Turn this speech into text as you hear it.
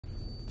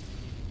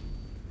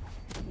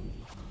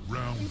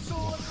Round So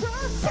one. I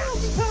cry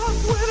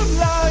sometimes when I'm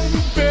lying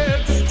in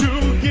bed just to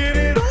get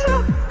it out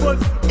of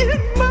what's in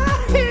my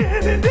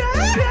head. And I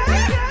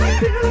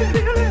feel it, a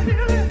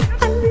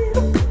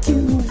little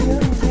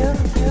peculiar.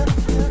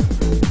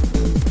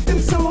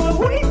 And so I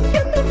wake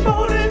in the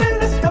morning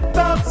and I step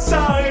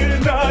outside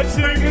and I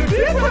take a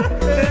deep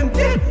breath and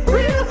get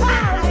real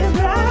high. And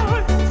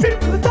I feel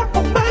the top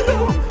of my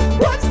lungs,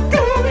 what's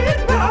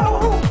going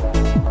on?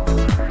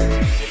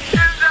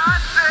 And I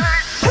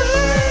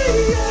say, hey,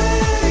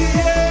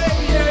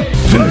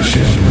 Finish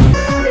him.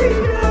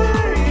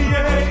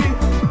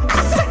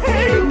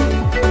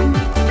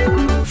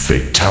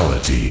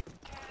 Fatality.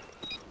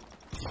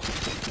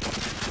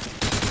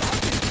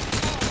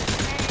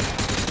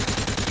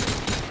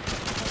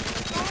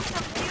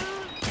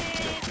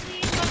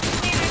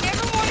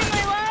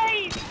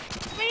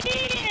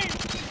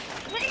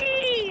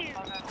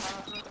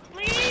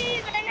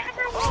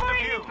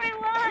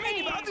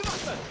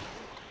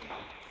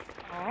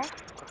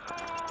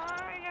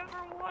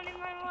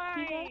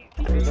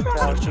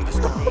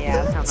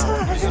 Yeah, I'm not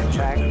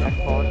back and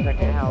forth, I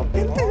can help.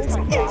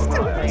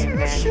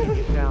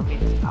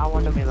 I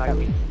want to be like,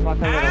 what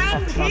the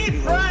little fuck you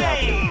was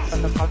out?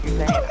 What the fuck you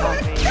saying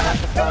about me?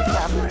 What the fuck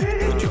happened?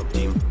 Good job,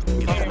 team.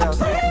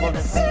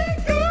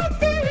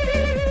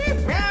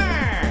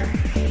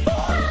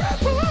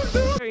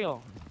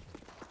 Cereal.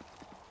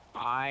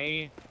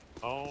 I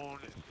own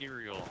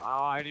cereal.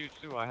 Oh, I do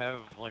too. I have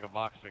like a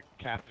box of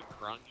Captain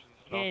Crunch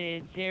and stuff.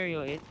 It's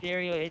cereal, it's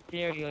cereal, it's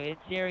cereal,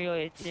 it's cereal,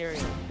 it's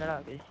cereal. Shut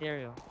up, it's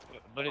cereal.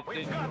 But it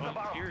says you own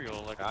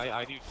cereal. Like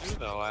I do too,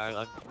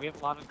 though. We have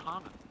a lot in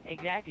common.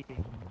 Exactly.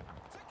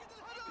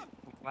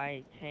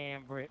 White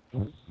tan bricks.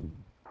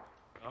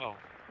 Oh,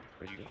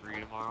 are you free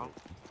tomorrow?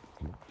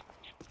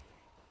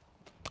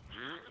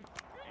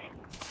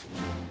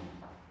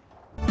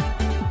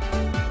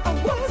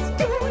 What's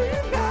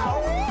going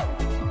on?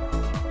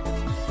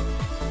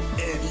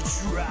 And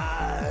he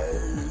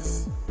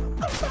tries.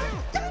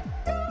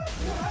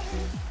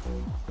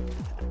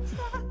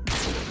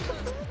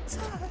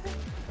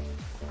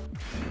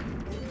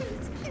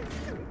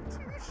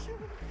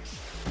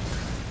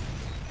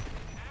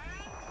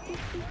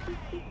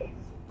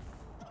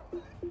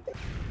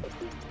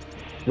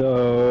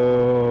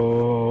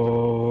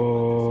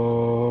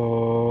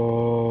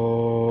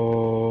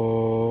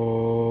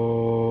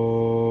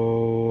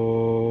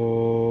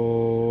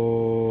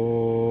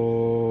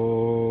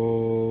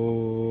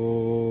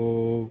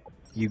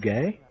 You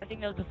gay? I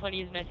think that was the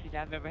funniest message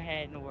I've ever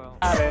had in the world.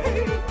 What's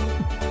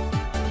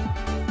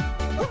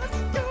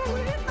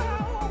going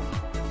on?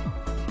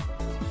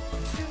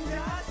 And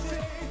I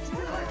say,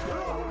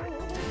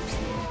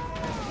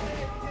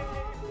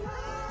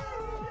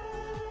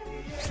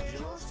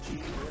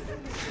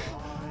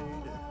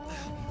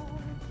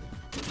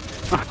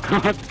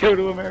 Let's go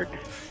to America.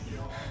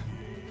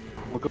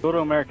 We'll go to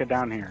America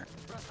down here.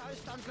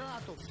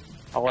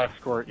 I'll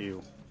escort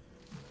you.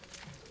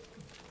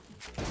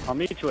 I'll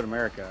meet you in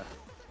America.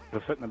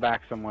 We'll sit in the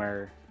back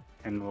somewhere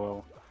and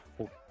we'll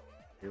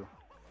you.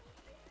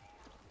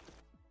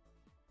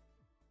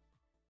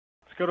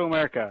 Let's go to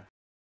America.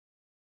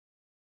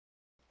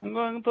 I'm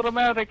going to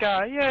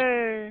America,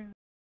 yay!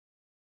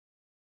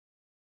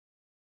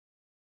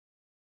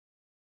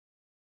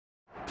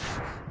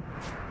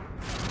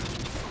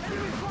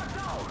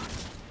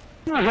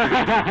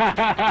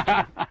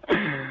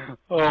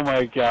 Oh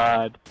my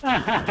god.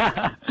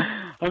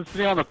 I'm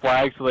sitting on the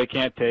flag so they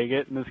can't take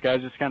it, and this guy's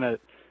just kind of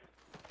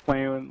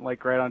playing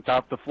like right on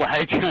top of the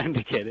flag trying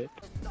to get it.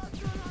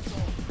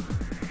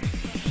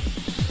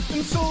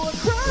 and so I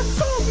cry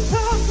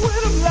sometimes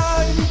when I'm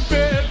lying in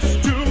bed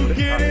just to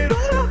get it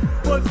out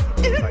of what's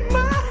in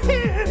my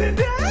head. And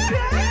I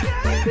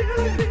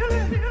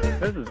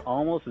This is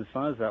almost as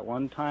fun as that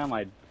one time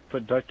I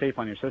put duct tape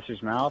on your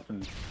sister's mouth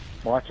and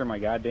watched her in my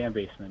goddamn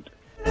basement.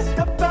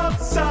 step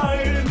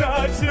outside and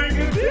I take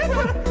a deep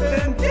breath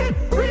and get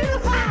real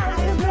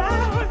high. And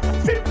I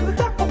feel the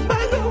top of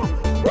my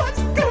lungs, what's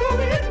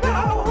going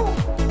on?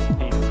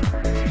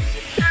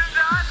 And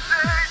I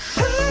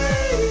say, hey,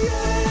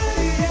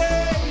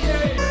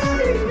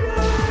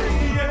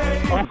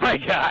 Oh my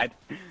god!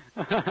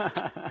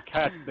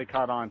 They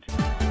caught on to.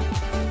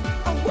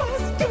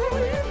 what's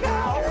going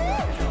on?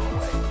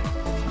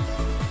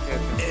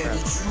 And he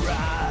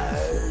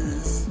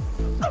tries.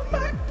 Oh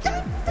my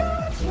god,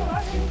 that's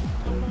right.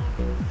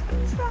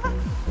 Try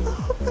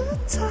all the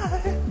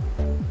time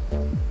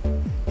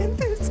in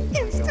this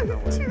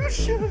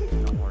institution.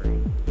 Don't worry,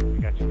 we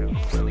got you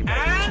covered.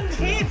 And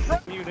he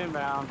Mute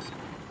inbound.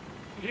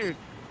 Dude,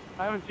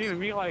 I haven't seen a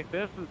meat like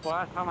this since the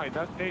last time I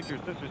duct taped your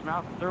sister's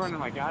mouth and threw it in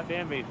my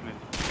goddamn basement.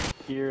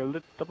 Your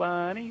little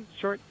bunny,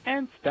 short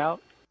and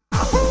stout.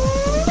 and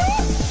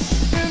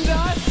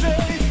I say,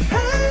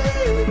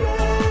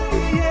 hey,